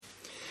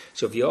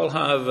So if you all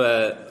have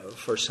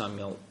 1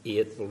 Samuel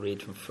 8, we'll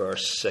read from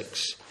verse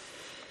 6.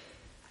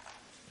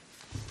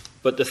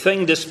 But the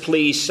thing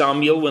displeased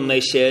Samuel when they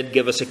said,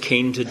 "Give us a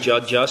king to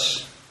judge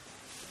us."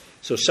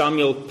 So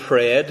Samuel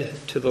prayed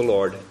to the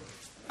Lord.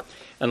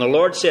 And the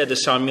Lord said to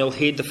Samuel,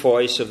 "Heed the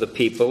voice of the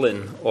people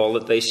in all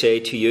that they say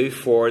to you,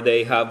 for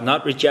they have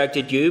not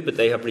rejected you, but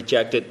they have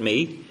rejected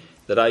me,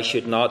 that I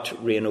should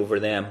not reign over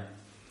them.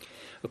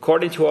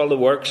 According to all the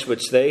works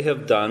which they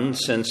have done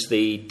since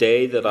the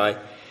day that I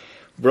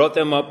brought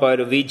them up out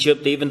of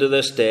Egypt, even to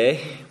this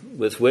day,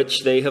 with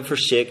which they have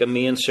forsaken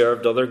me and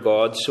served other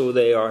gods, so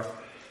they are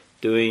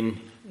doing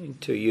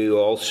to you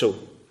also.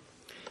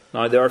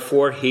 Now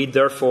therefore heed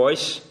their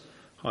voice.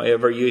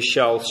 However, you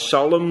shall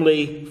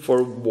solemnly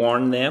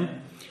forewarn them,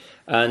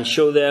 and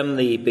show them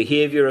the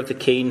behaviour of the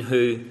king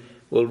who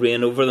will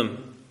reign over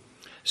them."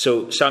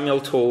 So Samuel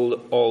told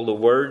all the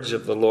words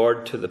of the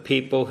Lord to the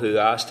people who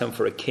asked him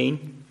for a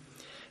king.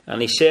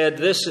 And he said,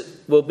 "This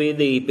will be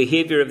the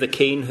behaviour of the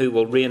king who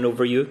will reign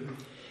over you.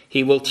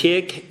 He will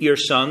take your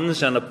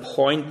sons and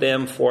appoint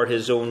them for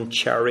his own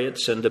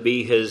chariots and to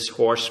be his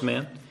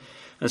horsemen,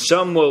 and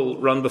some will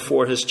run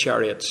before his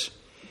chariots.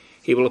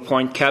 He will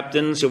appoint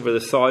captains over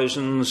the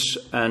thousands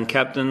and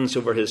captains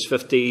over his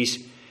 50s,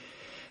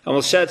 and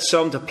will set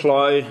some to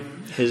plough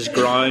his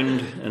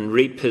ground and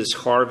reap his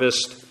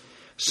harvest,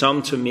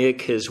 some to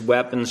make his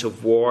weapons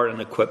of war and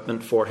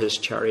equipment for his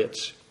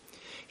chariots.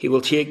 He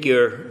will take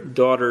your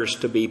daughters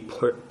to be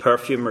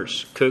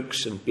perfumers,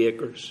 cooks and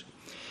bakers.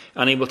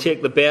 And he will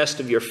take the best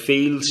of your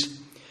fields,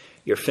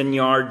 your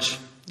vineyards,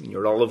 and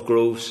your olive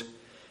groves,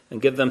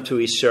 and give them to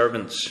his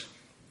servants.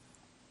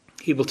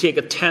 He will take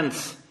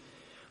 1/10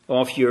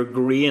 of your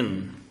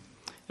grain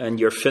and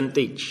your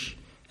vintage,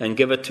 and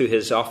give it to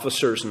his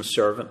officers and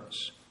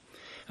servants.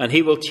 And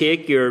he will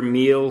take your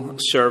male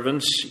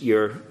servants,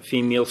 your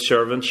female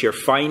servants, your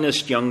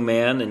finest young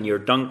men, and your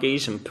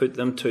donkeys, and put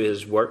them to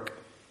his work.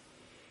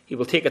 He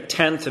will take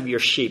 1/10 of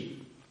your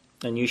sheep,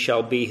 and you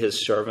shall be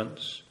his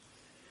servants.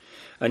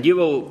 And you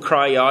will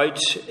cry out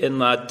in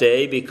that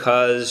day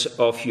because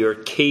of your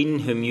king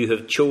whom you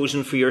have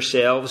chosen for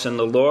yourselves, and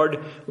the Lord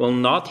will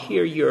not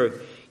hear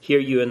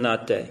you in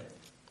that day."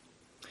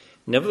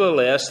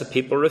 Nevertheless, the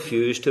people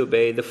refused to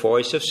obey the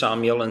voice of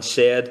Samuel and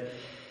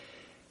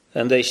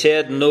they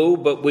said, "No,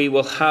 but we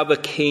will have a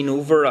king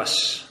over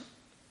us,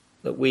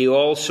 that we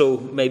also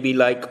may be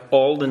like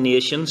all the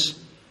nations,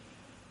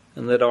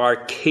 and that our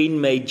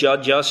king may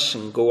judge us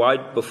and go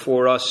out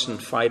before us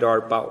and fight our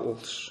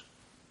battles."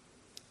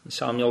 And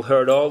Samuel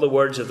heard all the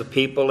words of the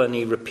people, and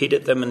he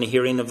repeated them in the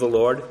hearing of the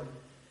Lord.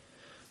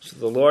 So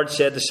the Lord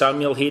said to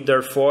Samuel, "Heed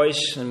their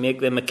voice and make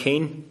them a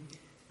king."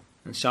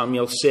 And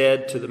Samuel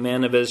said to the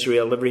men of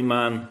Israel, "Every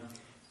man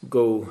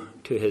go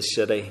to his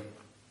city."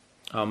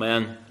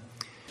 Amen.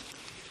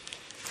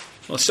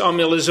 Well,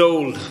 Samuel is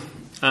old,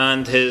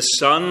 and his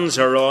sons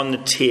are on the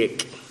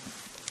take.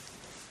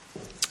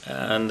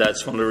 And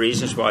that's one of the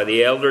reasons why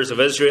the elders of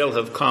Israel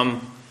have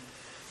come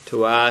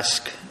to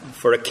ask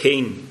for a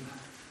king.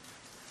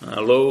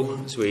 Although,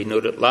 as we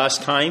noted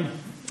last time,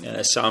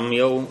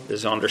 Samuel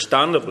is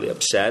understandably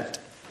upset.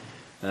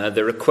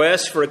 The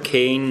request for a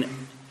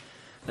king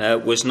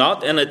was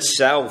not in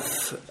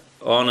itself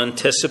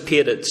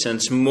unanticipated,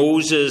 since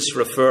Moses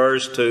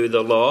refers to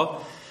the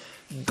law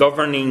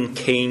governing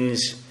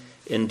kings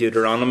in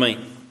Deuteronomy.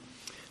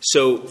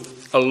 So,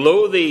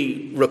 although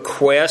the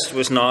request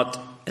was not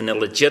an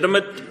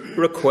illegitimate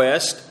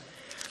request,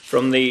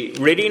 from the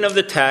reading of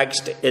the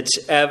text,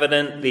 it's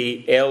evident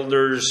the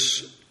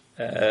elders'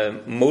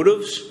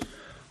 motives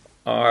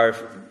are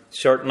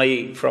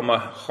certainly from a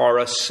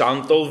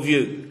horizontal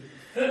view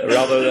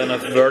rather than a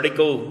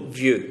vertical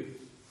view.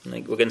 I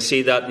think we can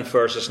see that in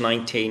verses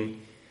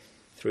 19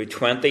 through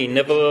 20.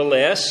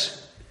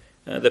 Nevertheless,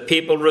 the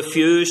people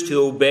refused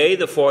to obey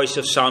the voice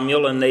of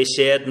Samuel, and they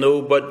said,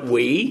 "No, but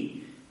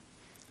we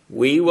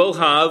will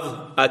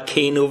have a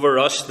king over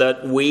us,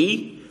 that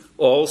we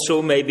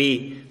also may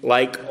be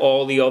like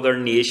all the other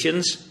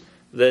nations,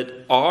 that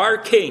our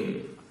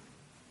king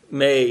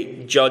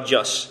may judge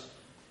us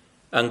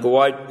and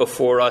go out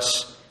before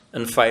us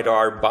and fight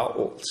our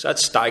battles."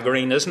 That's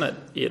staggering, isn't it?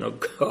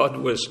 God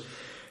was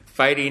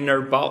fighting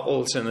their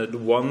battles and had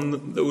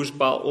won those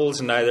battles,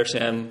 and now they're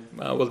saying,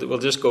 "Well, we'll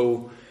just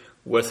go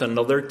with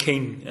another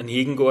king, and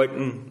he can go out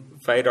and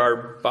fight our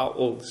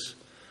battles."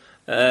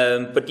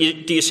 But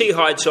do you see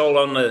how it's all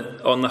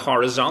on the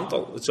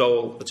horizontal? It's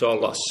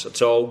all us.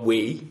 It's all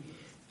we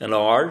and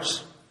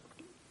ours.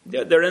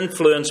 They're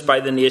influenced by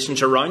the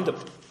nations around them,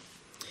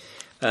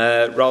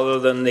 rather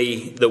than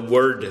the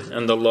word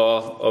and the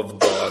law of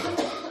God.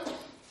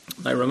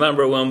 I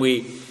remember when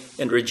we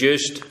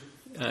introduced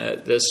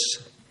this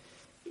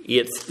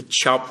 8th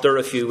chapter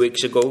a few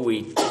weeks ago,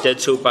 we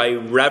did so by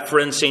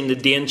referencing the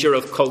danger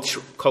of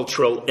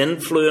cultural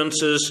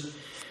influences,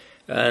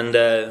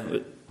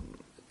 and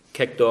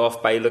kicked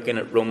off by looking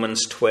at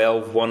Romans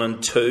 12, 1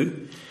 and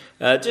 2.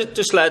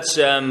 Just let's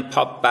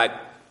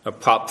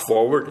pop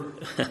forward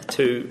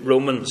to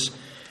Romans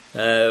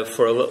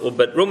for a little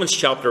bit. Romans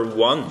chapter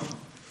 1.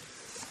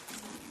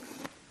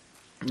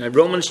 Now,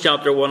 Romans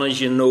chapter 1, as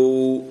you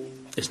know,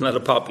 is not a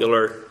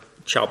popular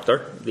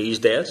chapter these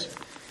days.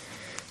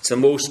 It's the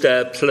most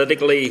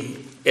politically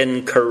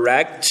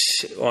incorrect,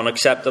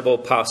 unacceptable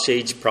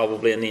passage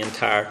probably in the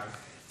entire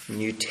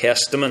New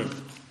Testament.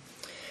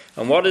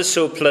 And what is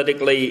so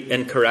politically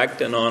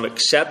incorrect and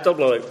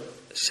unacceptable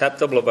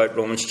about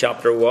Romans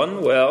chapter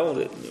 1?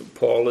 Well,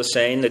 Paul is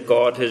saying that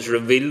God has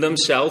revealed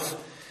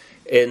himself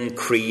in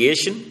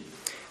creation,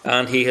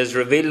 and he has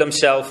revealed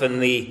himself in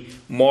the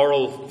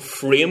moral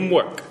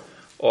framework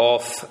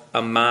of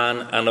a man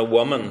and a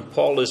woman.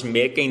 Paul is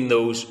making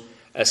those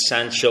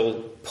essential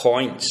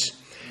points.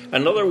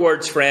 In other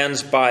words,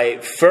 friends, by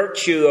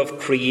virtue of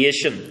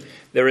creation,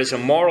 there is a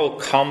moral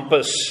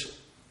compass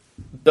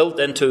built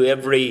into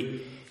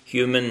every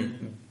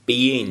human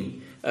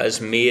being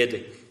as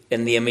made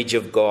in the image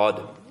of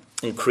God.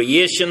 In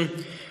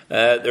creation,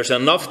 there's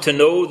enough to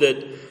know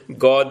that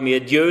God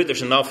made you.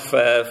 There's enough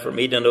for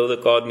me to know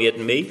that God made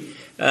me.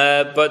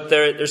 But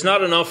there's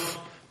not enough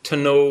to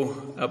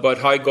know about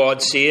how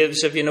God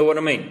saves, if you know what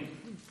I mean.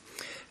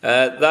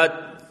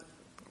 That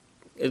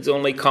it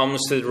only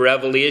comes to the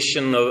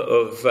revelation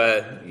of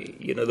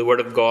the Word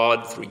of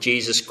God through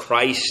Jesus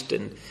Christ.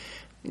 And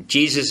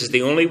Jesus is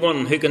the only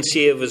one who can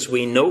save as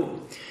we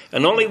know.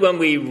 And only when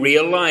we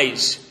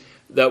realize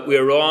that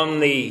we're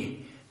on the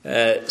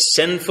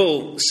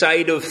sinful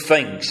side of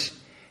things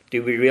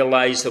do we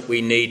realize that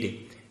we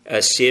need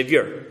a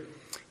Saviour.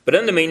 But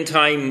in the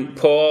meantime,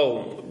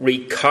 Paul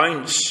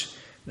recounts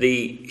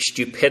the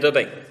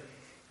stupidity,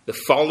 the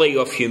folly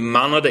of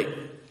humanity.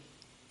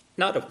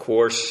 Not, of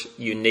course,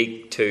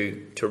 unique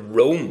to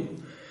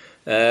Rome,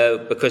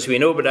 because we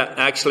know about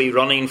actually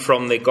running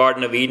from the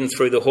Garden of Eden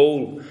through the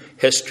whole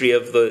history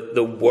of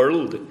the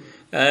world.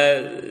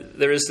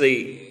 There is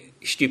the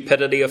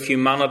stupidity of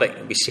humanity.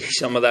 We see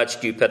some of that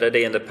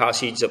stupidity in the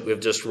passage that we've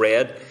just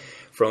read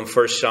from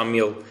 1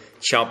 Samuel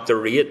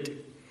chapter 8.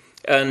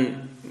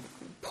 And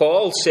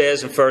Paul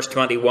says in verse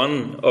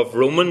 21 of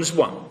Romans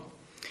 1,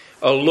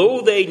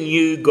 although they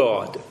knew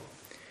God,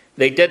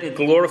 they didn't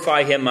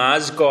glorify him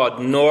as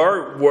God,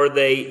 nor were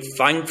they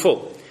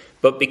thankful,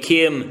 but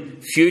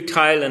became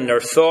futile in their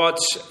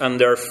thoughts, and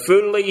their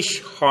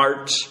foolish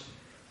hearts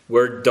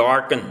were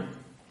darkened.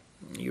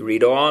 You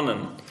read on,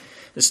 and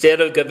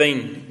instead of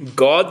giving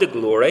God the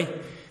glory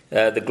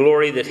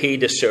that he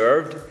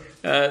deserved,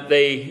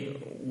 they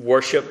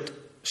worshipped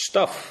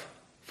stuff.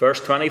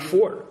 Verse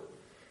 24,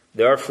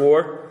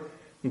 therefore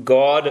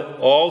God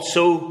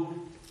also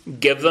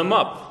give them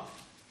up.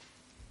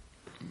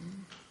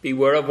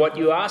 Beware of what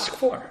you ask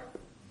for.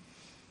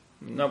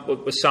 Not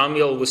what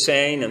Samuel was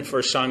saying in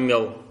 1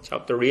 Samuel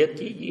chapter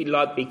 8. You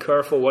lot be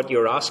careful what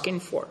you're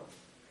asking for.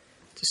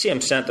 It's the same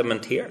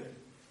sentiment here.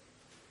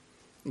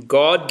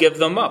 God give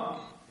them up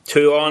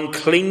to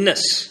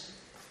uncleanness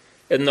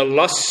in the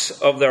lusts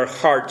of their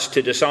hearts,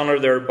 to dishonour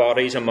their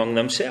bodies among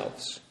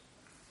themselves.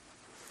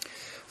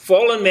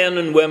 Fallen men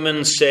and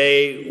women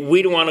say,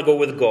 we don't want to go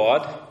with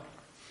God.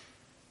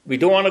 We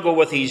don't want to go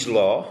with his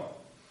law.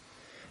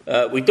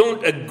 We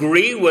don't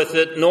agree with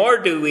it, nor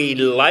do we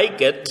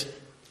like it.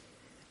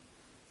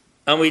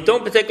 And we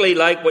don't particularly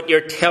like what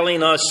you're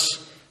telling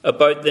us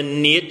about the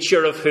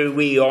nature of who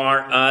we are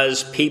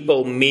as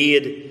people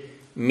made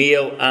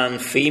male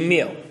and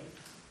female.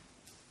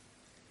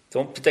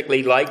 Don't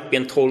particularly like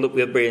being told that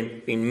we've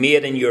been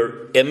made in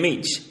your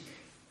image,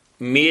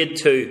 made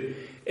to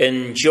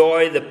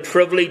enjoy the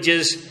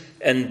privileges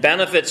and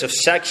benefits of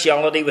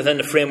sexuality within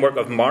the framework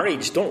of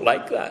marriage. Don't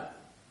like that.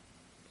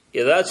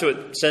 Yeah, that's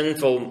what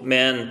sinful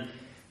men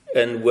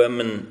and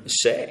women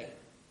say.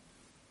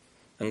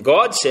 And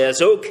God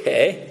says,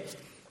 okay,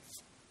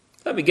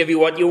 let me give you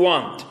what you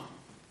want.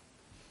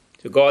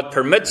 So God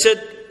permits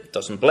it,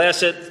 doesn't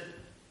bless it,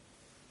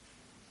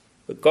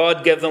 but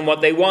God gave them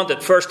what they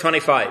wanted. Verse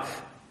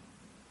 25.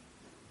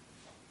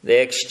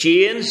 They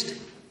exchanged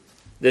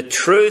the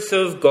truth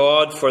of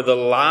God for the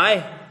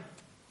lie.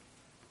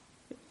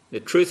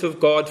 The truth of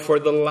God for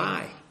the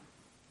lie.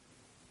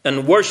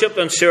 And worshipped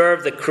and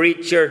served the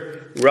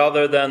creature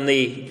rather than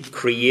the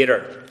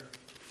Creator.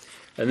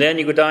 And then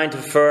you go down to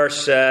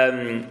verse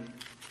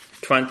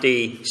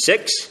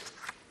 26.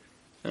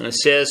 And it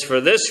says,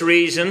 for this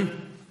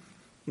reason,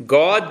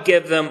 God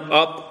gave them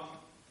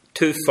up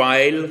to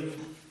vile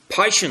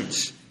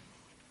passions.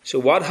 So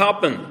what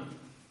happened?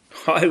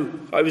 How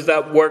was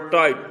that worked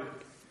out?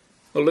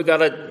 Well, look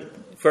at it,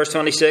 verse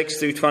 26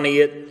 through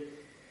 28.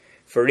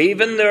 For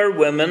even their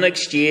women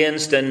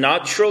exchanged the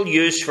natural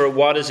use for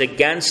what is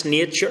against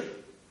nature.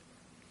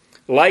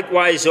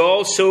 Likewise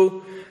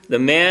also the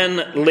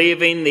men,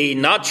 leaving the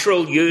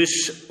natural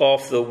use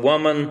of the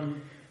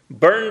woman,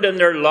 burned in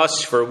their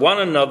lusts for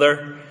one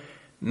another,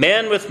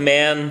 men with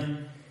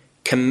men,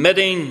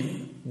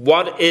 committing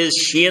what is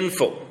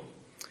shameful,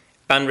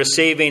 and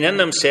receiving in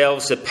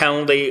themselves the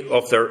penalty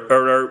of their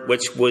error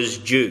which was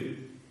due.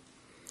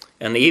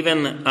 And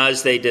even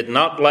as they did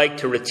not like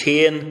to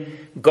retain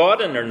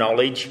God in their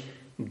knowledge,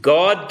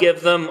 God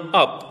gave them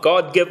up,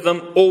 God gave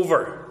them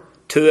over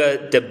to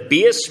a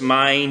debased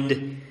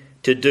mind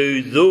to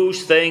do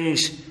those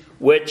things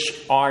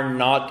which are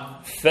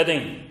not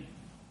fitting.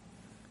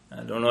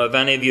 I don't know if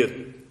any of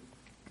you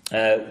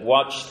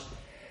watched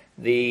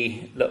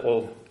the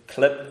little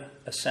clip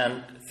I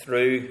sent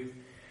through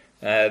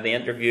the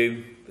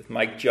interview with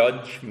Mike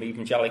Judge from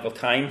Evangelical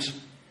Times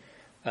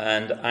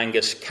and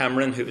Angus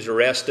Cameron, who was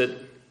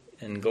arrested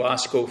in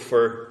Glasgow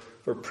for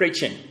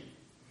preaching.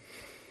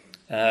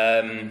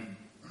 And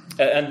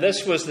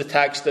this was the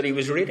text that he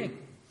was reading.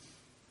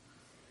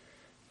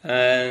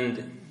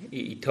 And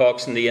he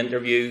talks in the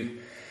interview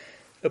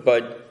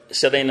about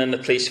sitting in the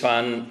police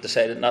van,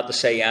 decided not to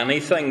say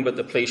anything, but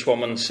the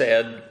policewoman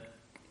said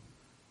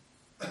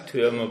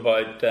to him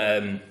about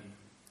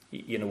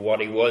what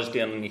he was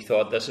doing, and he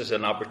thought this is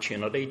an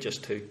opportunity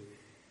just to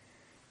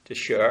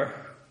share,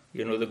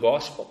 the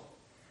gospel.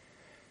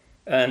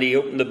 And he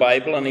opened the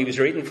Bible and he was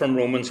reading from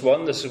Romans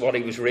 1. This is what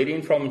he was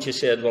reading from, and she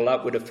said, well,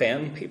 that would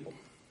offend people.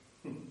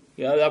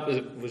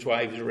 That was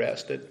why he was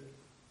arrested.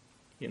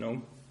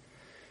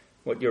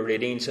 What you're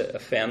reading is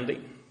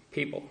offending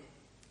people.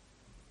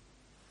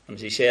 And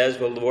he says,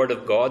 well, the word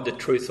of God, the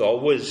truth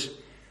always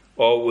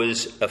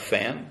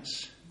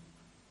offends.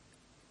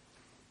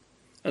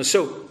 And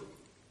so,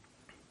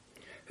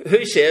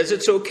 who says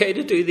it's okay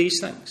to do these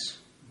things?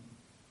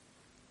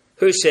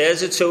 Who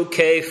says it's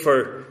okay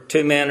for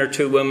two men or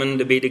two women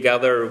to be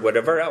together or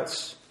whatever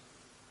else?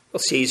 Well,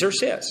 Caesar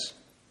says.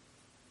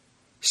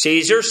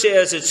 Caesar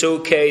says it's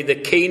okay. The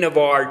king of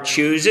our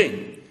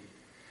choosing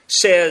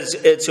says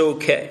it's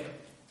okay.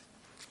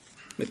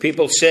 The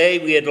people say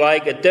we'd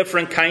like a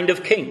different kind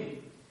of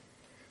king.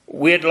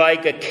 We'd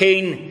like a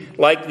king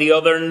like the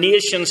other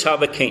nations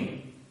have a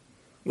king,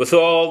 with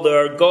all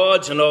their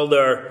gods and all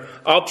their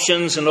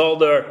options and all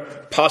their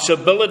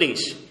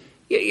possibilities.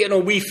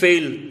 We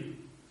feel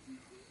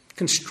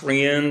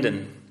constrained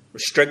and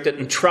restricted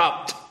and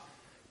trapped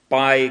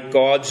by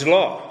God's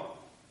law.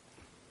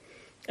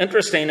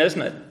 Interesting,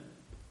 isn't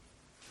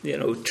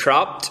it?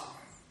 Trapped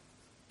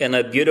in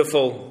a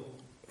beautiful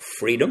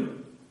freedom.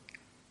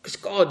 Because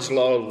God's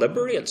law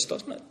liberates,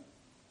 doesn't it?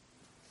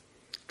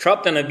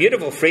 Trapped in a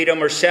beautiful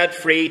freedom or set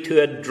free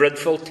to a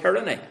dreadful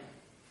tyranny.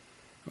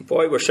 And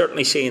boy, we're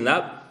certainly seeing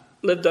that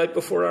lived out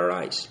before our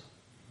eyes.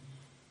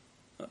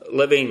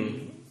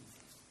 Living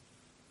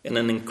in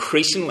an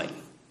increasingly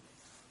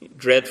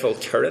dreadful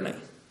tyranny.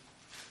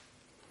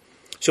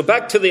 So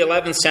back to the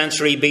 11th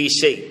century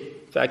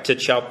BC. Back to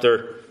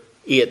chapter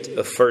 8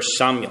 of 1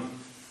 Samuel.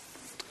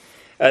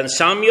 And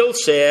Samuel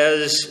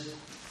says,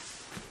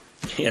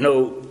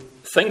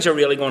 things are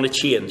really going to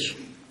change.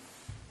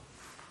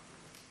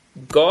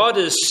 God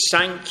is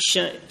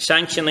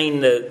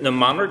sanctioning the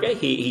monarchy.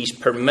 He's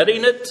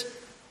permitting it.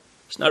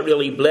 He's not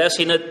really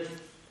blessing it.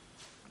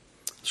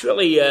 It's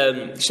really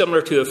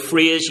similar to a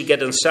phrase you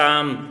get in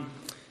Psalm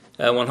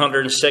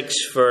 106,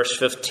 verse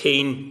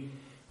 15,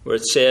 where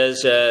it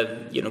says,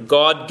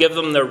 God give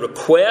them their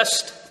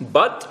request,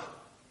 but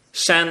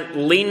sent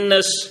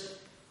leanness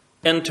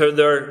into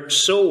their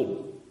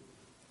soul.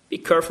 Be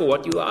careful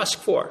what you ask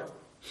for.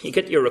 You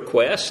get your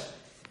request,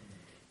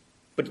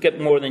 but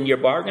get more than you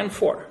bargained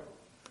for.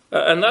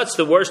 And that's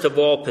the worst of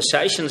all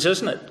possessions,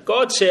 isn't it?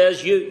 God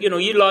says,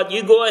 you lot,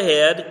 you go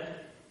ahead,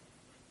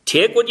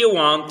 take what you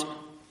want.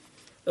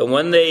 And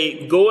when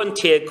they go and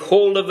take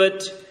hold of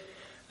it,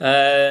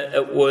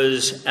 it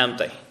was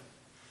empty.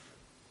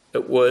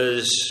 It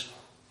was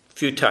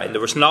futile.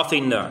 There was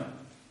nothing there.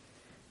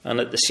 And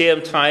at the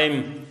same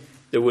time,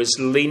 there was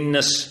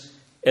leanness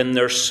in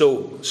their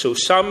soul. So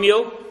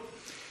Samuel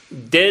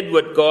did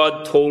what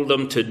God told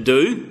him to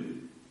do.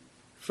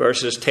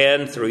 Verses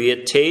 10 through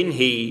 18,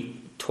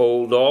 he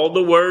told all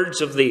the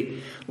words of the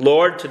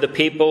Lord to the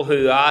people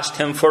who asked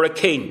him for a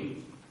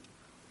king.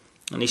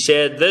 And he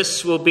said,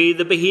 this will be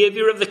the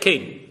behavior of the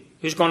king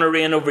who's going to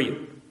reign over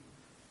you.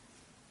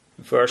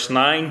 In verse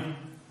 9,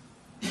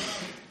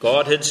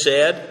 God had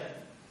said,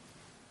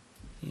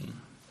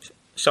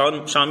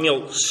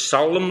 Samuel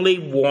solemnly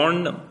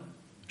warned them,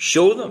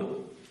 show them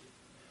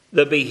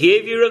the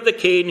behavior of the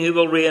king who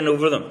will reign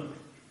over them.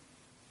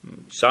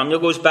 Samuel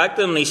goes back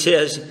to them and he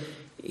says,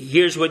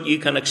 here's what you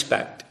can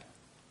expect.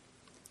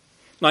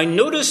 Now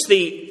notice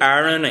the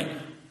irony.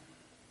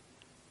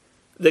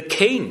 The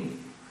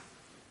king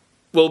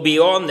will be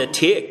on the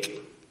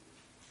take.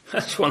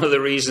 That's one of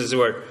the reasons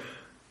we're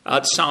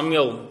at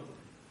Samuel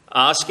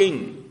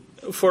asking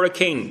for a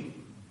king.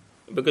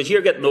 Because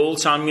you're getting old,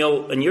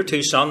 Samuel, and your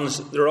two sons,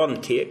 they're on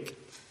the take.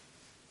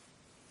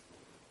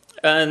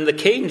 And the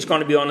king's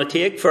going to be on the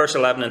take, verse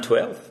 11 and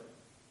 12.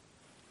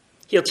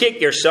 He'll take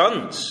your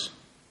sons.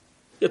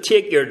 He'll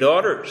take your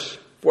daughters.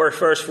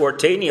 Verse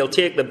 14, he'll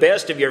take the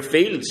best of your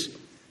fields,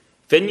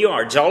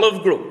 vineyards,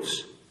 olive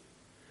groves.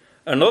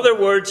 In other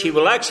words, he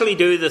will actually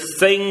do the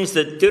things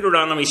that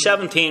Deuteronomy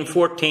 17,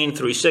 14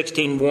 through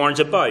 16 warns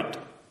about.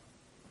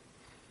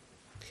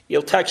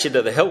 He'll tax you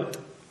to the hilt,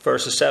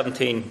 verses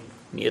 17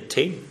 and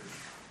 18.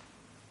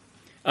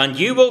 And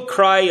you will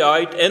cry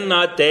out in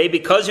that day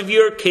because of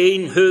your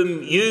king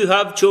whom you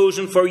have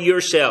chosen for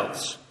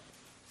yourselves.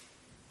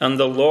 And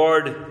the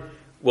Lord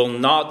will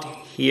not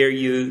hear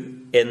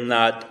you in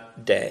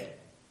that day.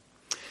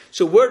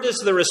 So where does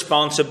the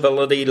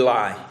responsibility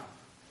lie?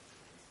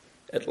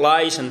 It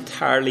lies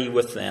entirely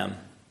with them.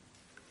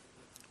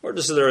 Where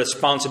does the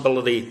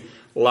responsibility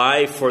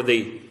lie for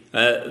the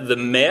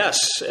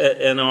mess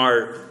in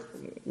our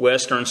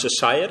Western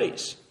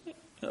societies?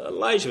 It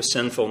lies with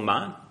sinful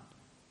man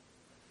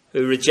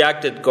who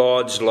rejected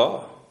God's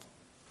law.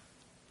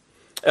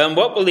 And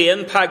what will the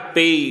impact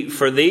be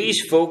for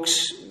these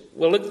folks?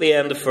 Well, look at the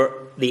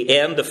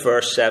end of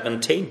verse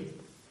 17.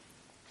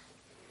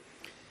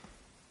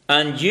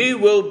 And you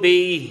will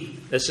be,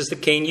 this is the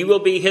king, you will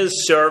be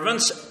his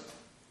servants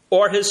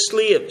or his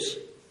slaves.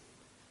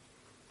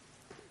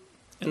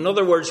 In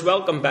other words,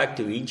 welcome back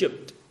to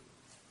Egypt.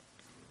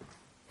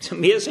 It's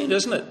amazing,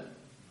 isn't it?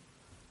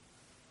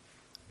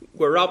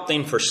 We're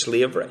opting for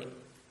slavery.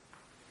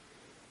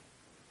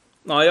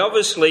 Now,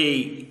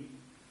 obviously,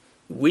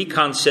 we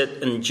can't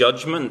sit in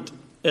judgment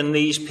in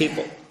these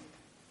people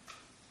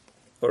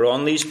or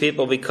on these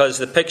people, because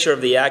the picture of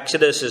the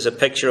Exodus is a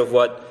picture of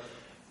what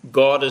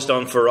God has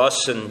done for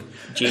us in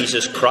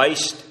Jesus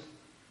Christ,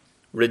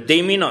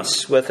 redeeming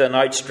us with an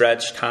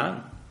outstretched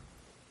hand.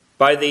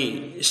 By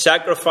the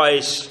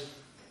sacrifice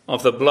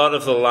of the blood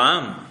of the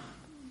Lamb,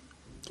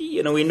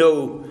 we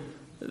know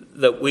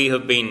that we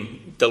have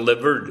been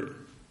delivered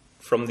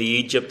from the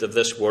Egypt of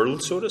this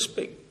world, so to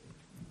speak.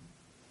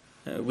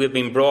 We've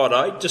been brought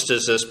out, just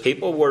as this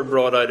people were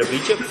brought out of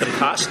Egypt.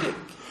 Fantastic.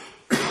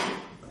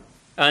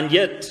 And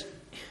yet,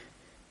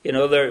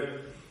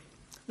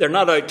 they're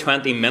not out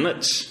 20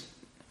 minutes,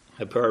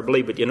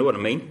 hyperbole, but you know what I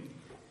mean.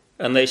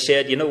 And they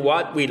said, you know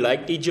what, we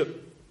liked Egypt.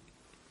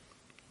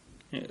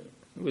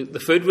 The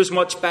food was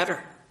much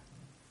better.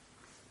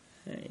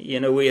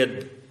 We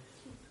had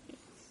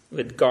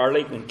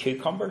garlic and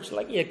cucumbers.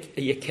 Like,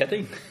 are you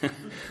kidding?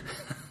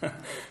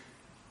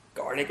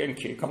 Garlic and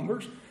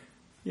cucumbers?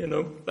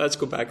 Let's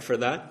go back for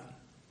that.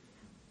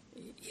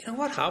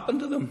 What happened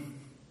to them?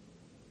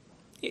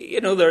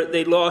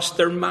 They lost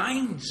their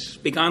minds,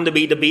 began to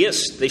be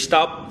debased. They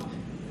stopped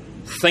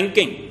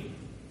thinking.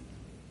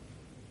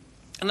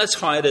 And that's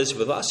how it is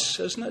with us,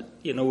 isn't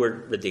it? We're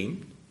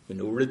redeemed. We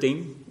know we're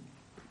redeemed.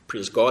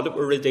 Praise God that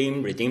we're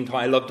redeemed. Redeemed how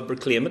I love to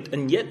proclaim it.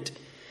 And yet,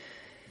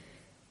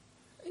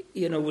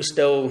 we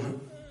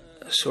still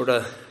sort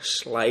of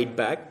slide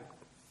back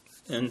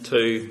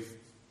into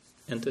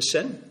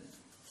sin.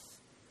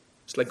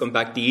 It's like going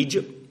back to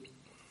Egypt.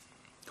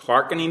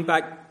 Hearkening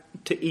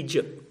back to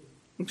Egypt.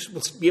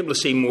 We'll be able to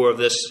see more of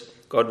this,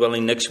 God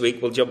willing, next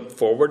week. We'll jump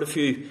forward a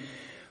few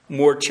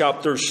more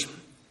chapters.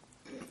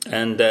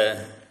 And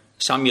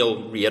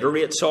Samuel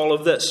reiterates all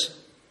of this.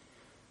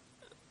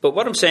 But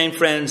what I'm saying,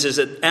 friends, is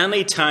that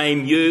any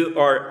time you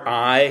or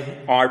I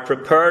are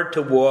prepared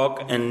to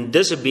walk in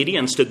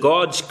disobedience to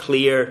God's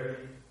clear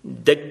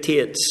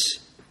dictates,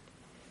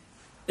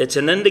 it's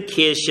an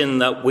indication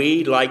that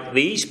we, like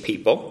these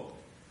people,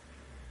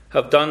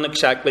 have done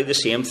exactly the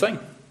same thing.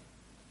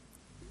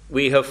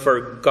 We have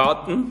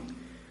forgotten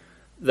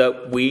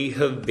that we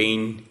have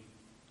been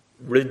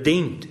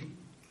redeemed.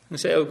 I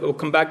say, we'll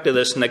come back to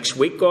this next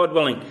week, God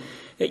willing.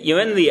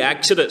 In the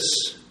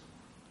Exodus,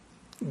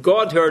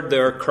 God heard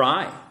their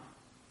cry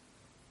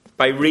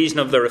by reason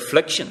of their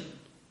affliction.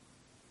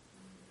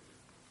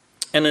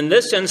 And in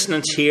this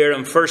instance here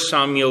in 1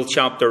 Samuel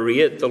chapter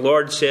 8, the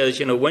Lord says,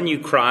 when you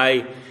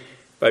cry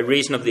by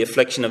reason of the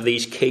affliction of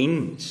these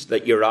kings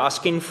that you're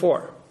asking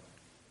for,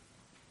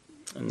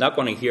 I'm not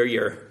going to hear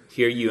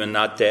you in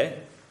that day.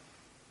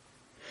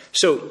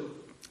 So,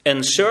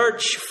 in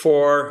search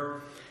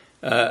for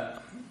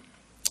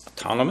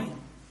autonomy,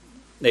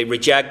 they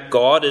reject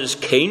God as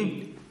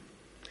king.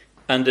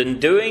 And in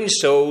doing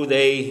so,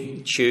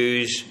 they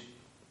choose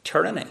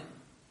tyranny.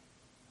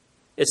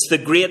 It's the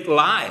great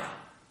lie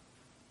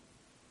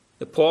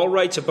that Paul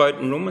writes about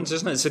in Romans,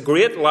 isn't it? It's a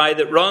great lie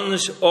that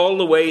runs all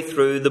the way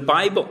through the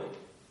Bible.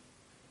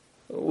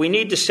 We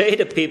need to say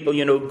to people,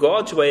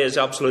 God's way is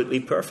absolutely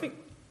perfect.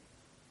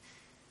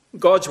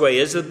 God's way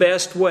is the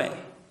best way.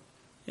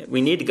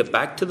 We need to get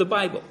back to the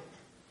Bible.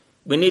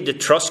 We need to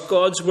trust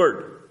God's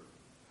word.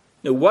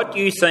 Now, what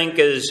you think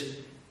is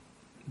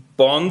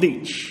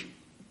bondage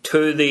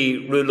to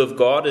the rule of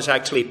God is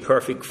actually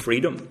perfect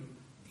freedom.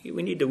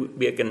 We need to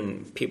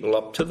waken people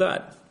up to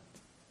that.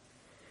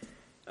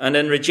 And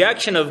in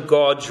rejection of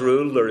God's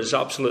rule, there is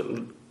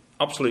absolute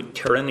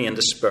tyranny and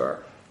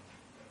despair.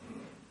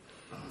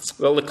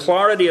 Well, the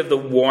clarity of the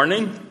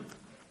warning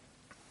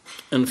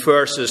in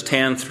verses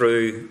 10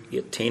 through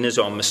 18 is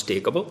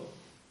unmistakable.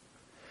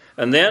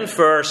 And then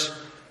verse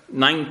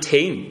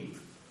 19,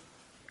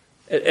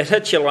 it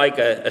hits you like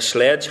a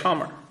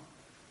sledgehammer.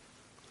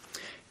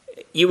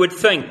 You would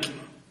think,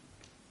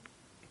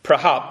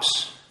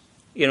 perhaps,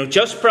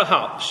 just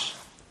perhaps,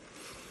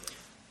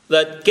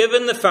 that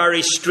given the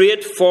very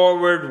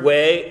straightforward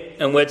way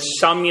in which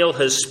Samuel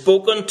has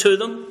spoken to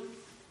them,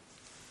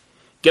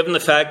 given the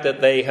fact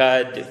that they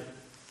had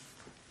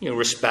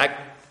respect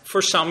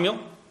for Samuel,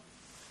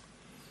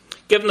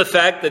 given the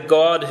fact that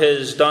God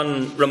has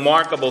done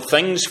remarkable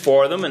things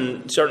for them,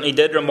 and certainly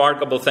did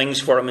remarkable things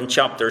for them in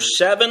chapter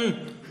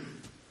 7,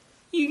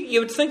 you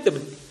would think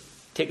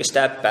take a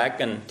step back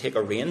and take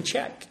a rain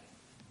check.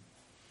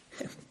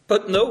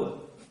 But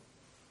no.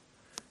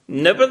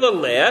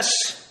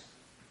 Nevertheless,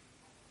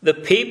 the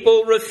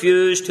people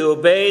refused to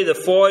obey the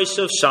voice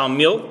of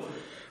Samuel,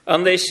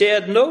 and they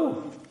said,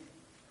 "No,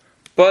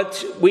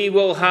 but we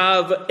will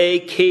have a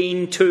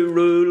king to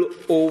rule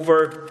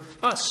over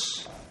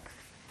us.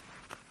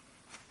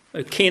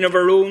 A king of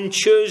our own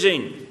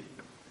choosing."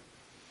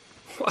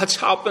 What's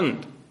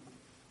happened?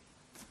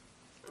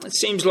 It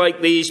seems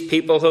like these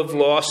people have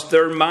lost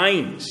their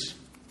minds.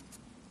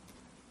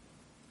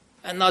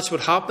 And that's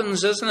what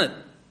happens, isn't it?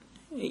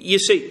 You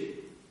see,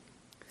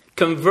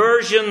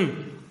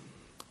 conversion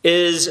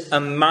is a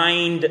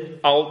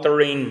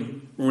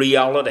mind-altering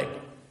reality.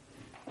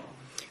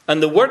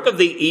 And the work of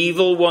the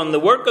evil one, the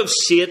work of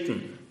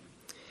Satan,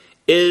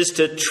 is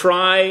to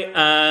try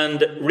and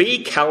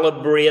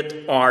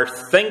recalibrate our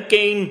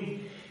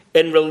thinking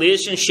in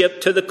relationship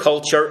to the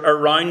culture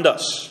around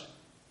us.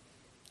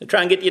 To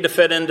try and get you to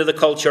fit into the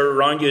culture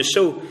around you.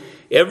 So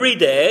every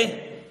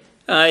day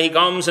he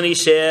comes and he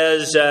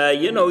says,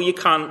 you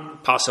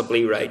can't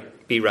possibly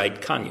be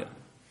right, can you?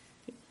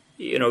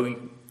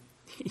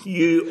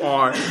 You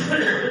are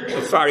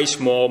a very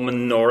small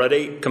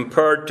minority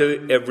compared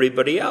to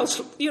everybody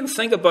else.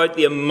 Think about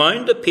the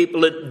amount of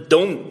people that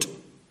don't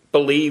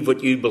believe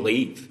what you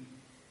believe.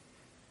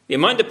 The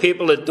amount of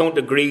people that don't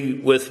agree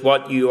with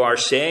what you are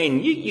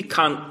saying. You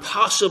can't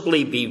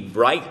possibly be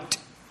right.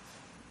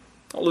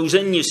 All those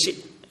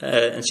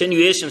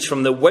insinuations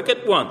from the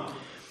wicked one.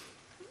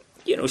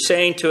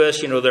 Saying to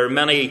us, there are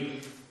many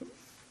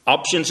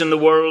options in the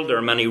world, there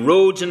are many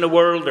roads in the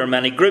world, there are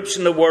many groups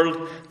in the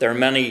world, there are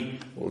many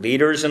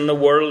leaders in the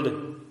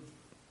world.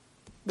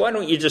 Why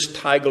don't you just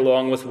tag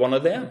along with one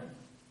of them?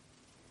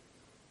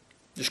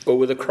 Just go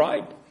with the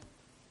crowd.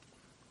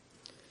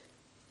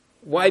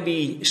 Why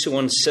be so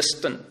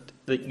insistent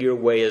that your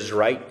way is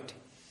right,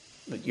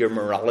 that your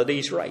morality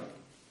is right?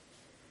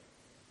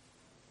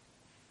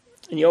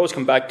 And you always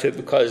come back to it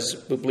because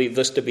we believe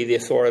this to be the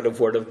authoritative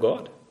word of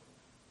God.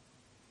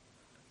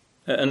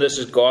 And this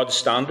is God's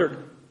standard.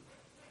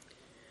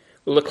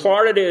 Well, the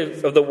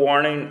clarity of the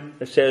warning,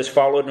 it says,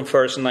 followed in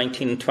verse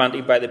 19 and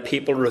 20 by the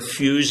people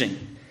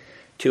refusing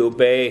to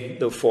obey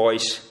the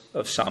voice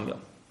of Samuel.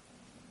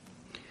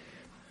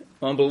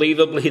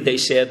 Unbelievably, they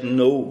said,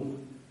 "No,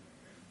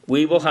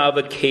 we will have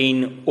a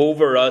king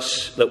over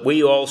us, that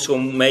we also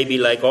may be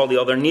like all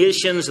the other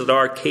nations, that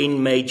our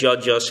king may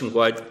judge us and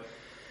go out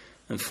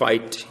and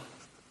fight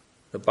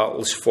the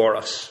battles for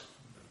us."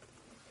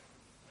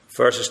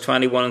 Verses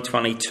 21 and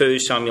 22,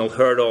 Samuel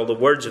heard all the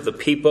words of the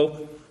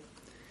people,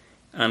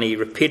 and he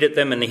repeated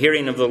them in the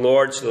hearing of the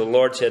Lord. So the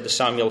Lord said to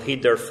Samuel,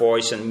 "Heed their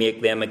voice and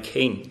make them a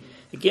king."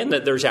 Again,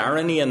 that there's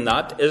irony in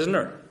that, isn't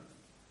there?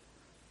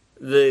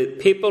 The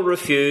people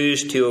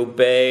refused to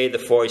obey the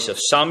voice of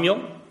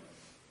Samuel,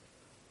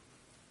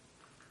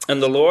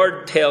 and the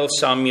Lord tells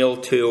Samuel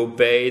to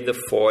obey the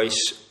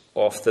voice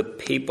of the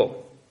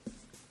people.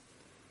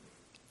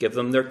 Give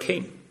them their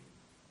king.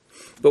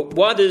 But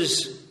what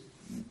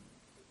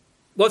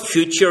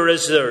future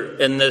is there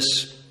in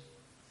this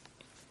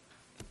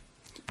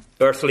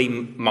earthly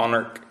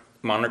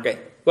monarchy?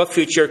 What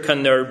future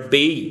can there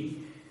be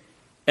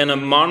in a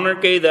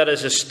monarchy that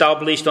is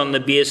established on the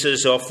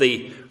basis of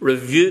the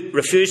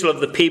refusal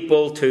of the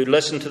people to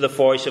listen to the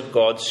voice of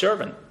God's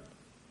servant?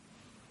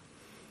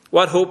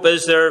 What hope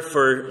is there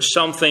for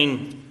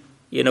something,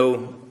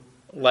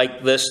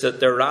 like this that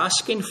they're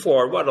asking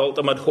for? What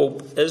ultimate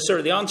hope is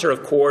there? The answer,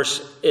 of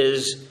course,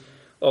 is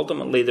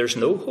ultimately there's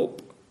no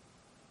hope.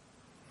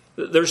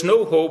 There's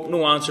no hope,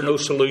 no answer, no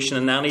solution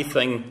in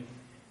anything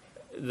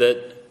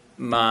that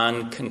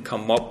man can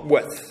come up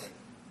with.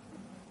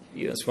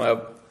 That's why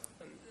I've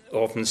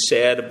often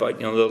said about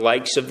the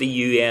likes of the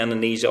UN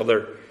and these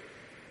other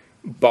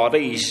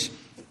bodies.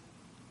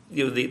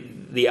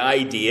 The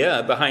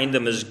idea behind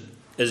them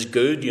is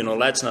good.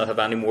 Let's not have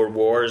any more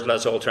wars.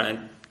 Let's all try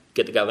and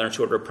get together and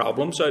sort our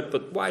problems out.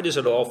 But why does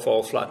it all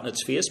fall flat on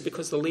its face?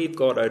 Because they leave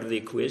God out of the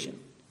equation.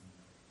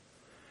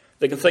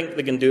 They can think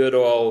they can do it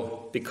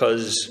all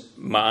because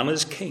man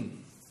is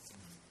king.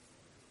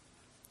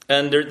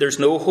 And there's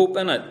no hope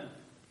in it.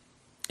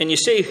 And you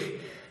see,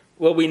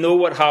 we know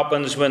what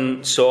happens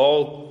when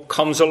Saul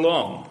comes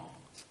along.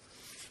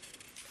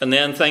 And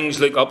then things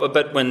look up a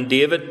bit when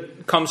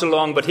David comes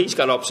along, but he's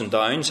got ups and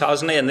downs,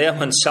 hasn't he? And then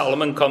when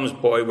Solomon comes,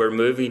 boy, we're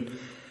moving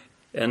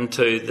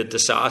into the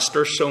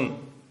disaster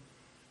zone.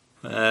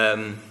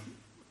 And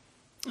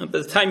by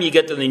the time you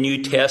get to the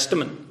New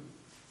Testament,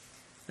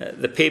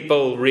 the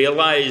people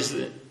realize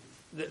that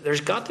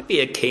there's got to be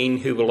a king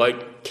who will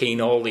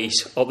out-king all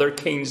these other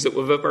kings that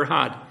we've ever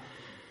had.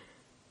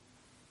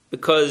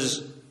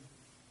 Because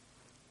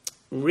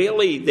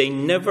really, they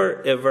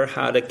never ever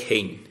had a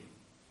king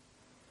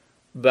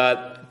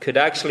that could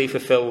actually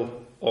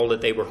fulfill all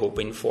that they were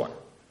hoping for.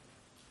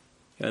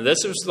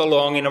 This was the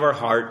longing of our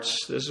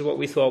hearts. This is what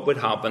we thought would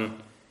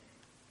happen.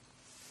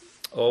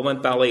 All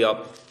went belly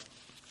up.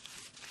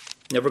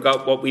 Never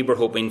got what we were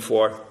hoping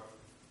for.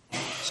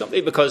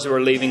 Simply because they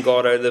were leaving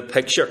God out of the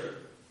picture.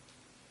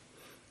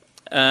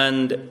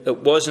 And it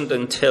wasn't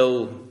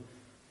until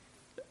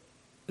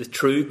the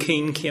true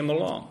king came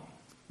along,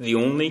 the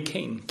only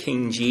king,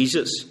 King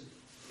Jesus,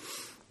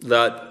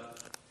 that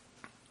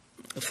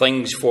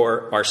things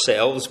for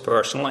ourselves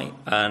personally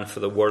and for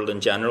the world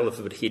in general, if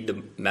we would heed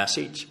the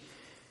message,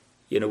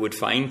 would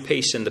find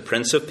peace in the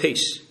Prince of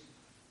Peace.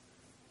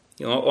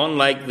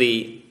 Unlike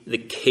the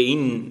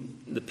king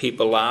the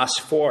people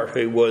asked for,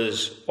 who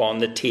was on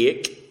the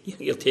take.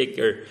 You'll take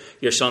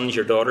your sons,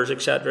 your daughters,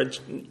 etc.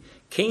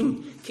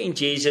 King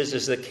Jesus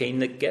is the king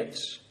that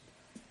gives.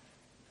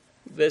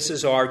 This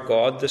is our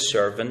God, the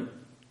servant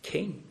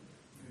king.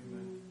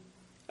 Amen.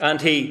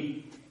 And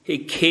he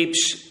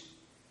keeps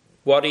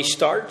what he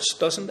starts,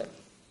 doesn't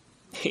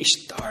he?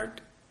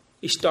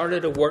 He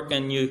started a work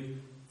in you.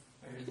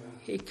 Amen.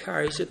 He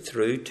carries it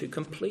through to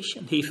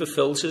completion. He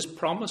fulfills his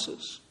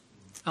promises.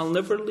 I'll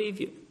never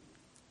leave you.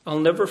 I'll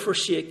never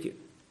forsake you.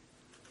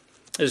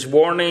 His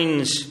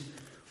warnings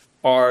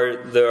are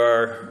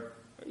there,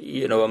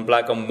 in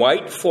black and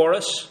white for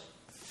us.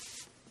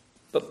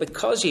 But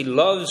because he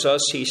loves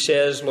us, he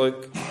says,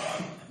 look,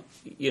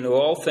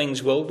 all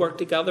things will work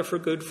together for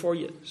good for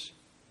you.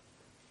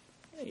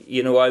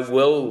 I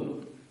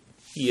will,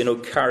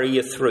 carry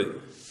you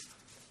through.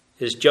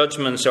 His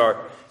judgments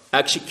are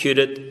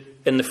executed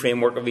in the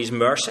framework of his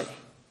mercy.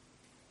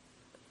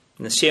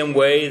 In the same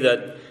way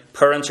that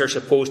parents are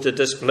supposed to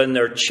discipline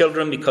their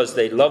children because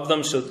they love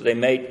them so that they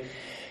might,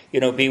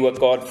 be what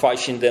God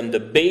fashioned them to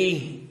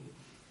be.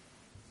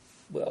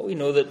 Well, we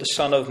know that the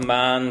Son of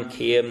Man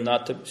came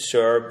not to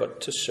serve,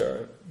 but to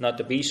serve. Not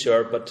to be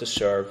served, but to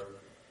serve.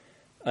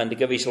 And to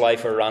give his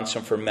life a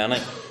ransom for many.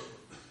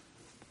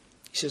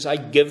 He says, I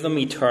give them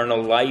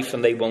eternal life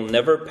and they will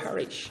never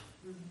perish.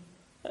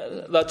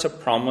 That's a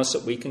promise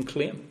that we can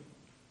claim.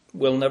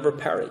 We'll never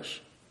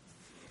perish.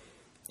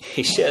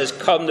 He says,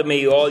 come to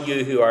me, all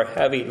you who are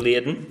heavy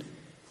laden.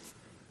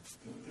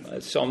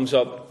 It sums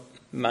up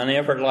many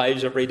of our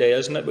lives every day,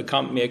 isn't it? We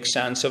can't make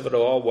sense of it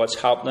all, what's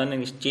happening.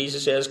 And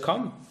Jesus says,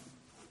 come.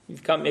 You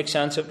can't make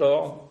sense of it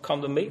all.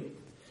 Come to me.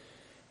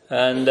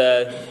 And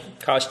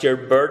cast your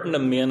burden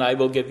on me and I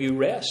will give you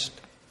rest.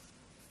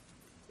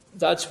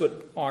 That's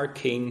what our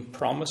King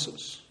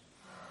promises.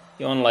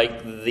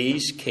 Unlike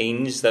these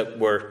kings that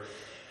were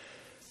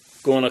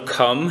going to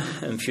come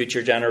in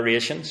future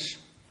generations,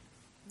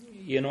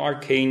 our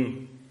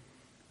King,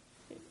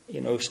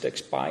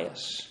 sticks by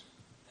us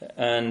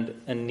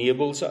and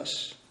enables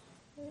us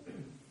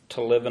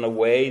to live in a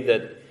way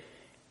that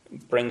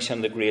brings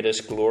him the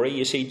greatest glory.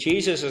 You see,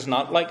 Jesus is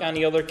not like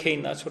any other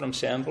king. That's what I'm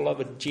saying,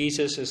 beloved.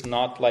 Jesus is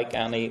not like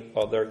any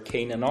other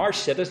king. And our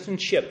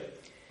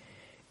citizenship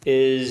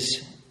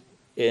is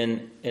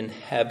in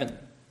heaven.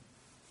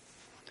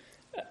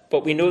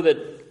 But we know that,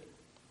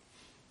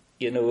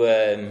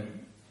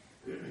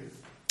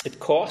 it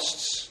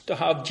costs to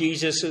have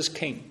Jesus as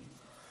king.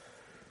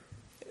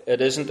 It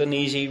isn't an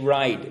easy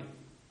ride.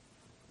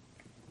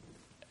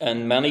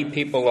 And many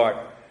people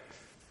are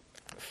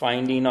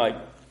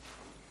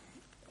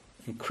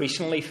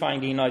increasingly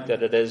finding out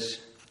that it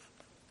is,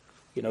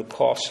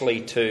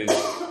 costly to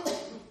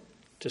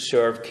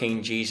serve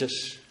King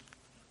Jesus.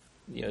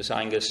 As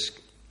Angus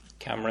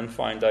Cameron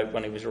found out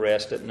when he was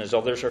arrested, and as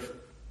others are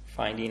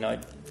finding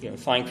out.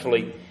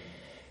 Thankfully,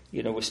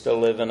 we still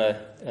live in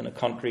a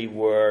country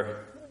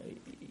where,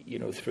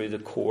 through the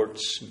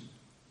courts,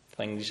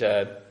 things,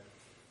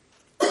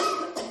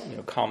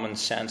 common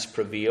sense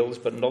prevails.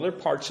 But in other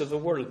parts of the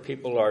world,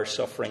 people are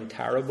suffering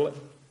terribly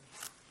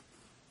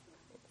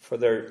for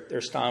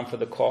their stand for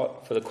the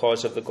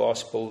cause of the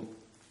gospel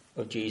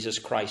of Jesus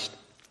Christ.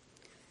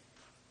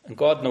 And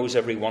God knows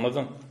every one of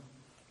them.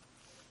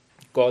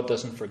 God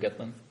doesn't forget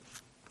them.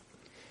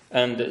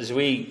 And as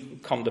we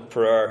come to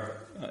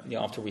prayer,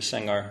 after we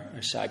sing our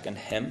second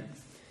hymn,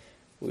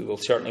 we will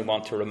certainly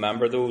want to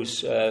remember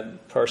those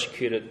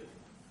persecuted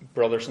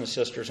brothers and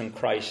sisters in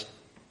Christ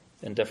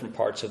in different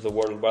parts of the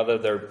world, whether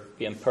they're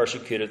being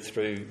persecuted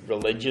through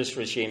religious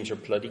regimes or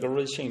political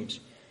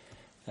regimes.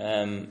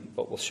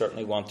 But we'll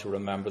certainly want to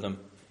remember them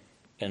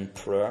in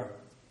prayer.